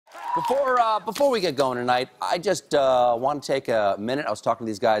Before we get going tonight, I just want to take a minute. I was talking to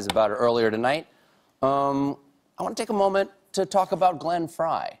these guys about it earlier tonight. I want to take a moment to talk about Glenn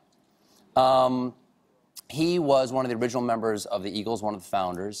Frey. He was one of the original members of the Eagles, one of the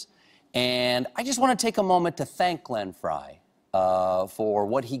founders. And I just want to take a moment to thank Glenn Frey for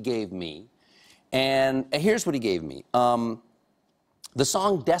what he gave me. And here's what he gave me. The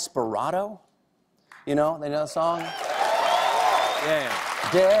song Desperado. You know the song? Yeah.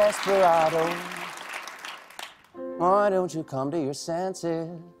 Desperado, why don't you come to your senses?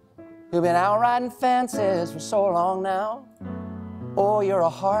 You've been out riding fences for so long now. Oh, you're a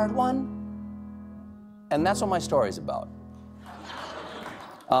hard one. And that's what my story's about.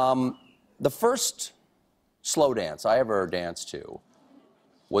 The first slow dance I ever danced to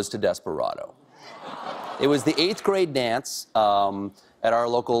was to Desperado. It was the 8th grade dance at our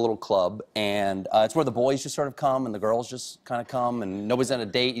local little club, and it's where the boys just sort of come and the girls just kind of come, and nobody's on a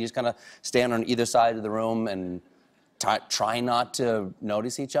date. You just kind of stand on either side of the room and try not to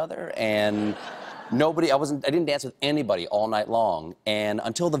notice each other. And I didn't dance with anybody all night long, and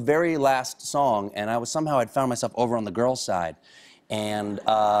until the very last song, and I'd found myself over on the girls' side, and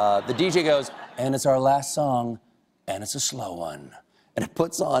the DJ goes, and it's our last song, and it's a slow one. And it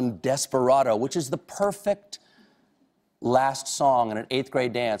puts on Desperado, which is the perfect last song in an 8th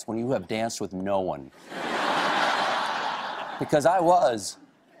grade dance when you have danced with no one. Because I was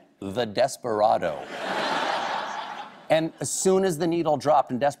the Desperado. And as soon as the needle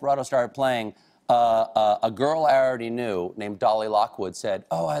dropped and Desperado started playing, a girl I already knew named Dolly Lockwood said,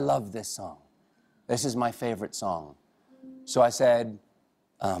 "Oh, I love this song. This is my favorite song." So I said,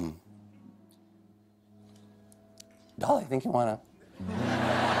 Dolly, I think you want to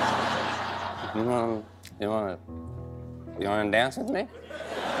dance with me?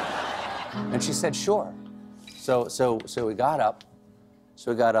 And she said, sure. So we got up.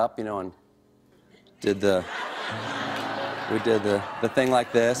 You know, and we did the thing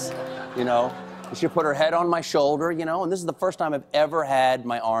like this, you know. She put her head on my shoulder, you know, and this is the first time I've ever had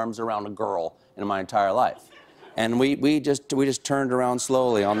my arms around a girl in my entire life. And we just turned around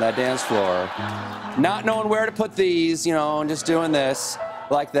slowly on that dance floor, not knowing where to put these, you know, and just doing this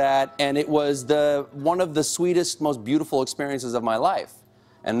like that. And it was one of the sweetest, most beautiful experiences of my life.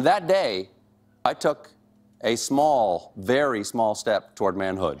 And that day, I took a small, very small step toward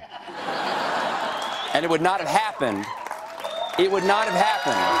manhood. And it would not have happened. It would not have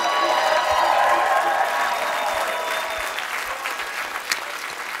happened.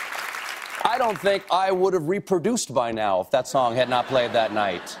 I don't think I would have reproduced by now if that song had not played that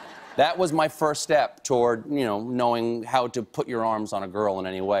night. That was my first step toward, you know, knowing how to put your arms on a girl in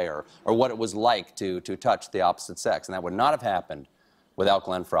any way, or what it was like to touch the opposite sex. And that would not have happened without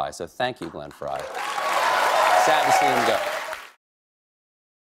Glenn Frey. So thank you, Glenn Frey. Sad to see him go.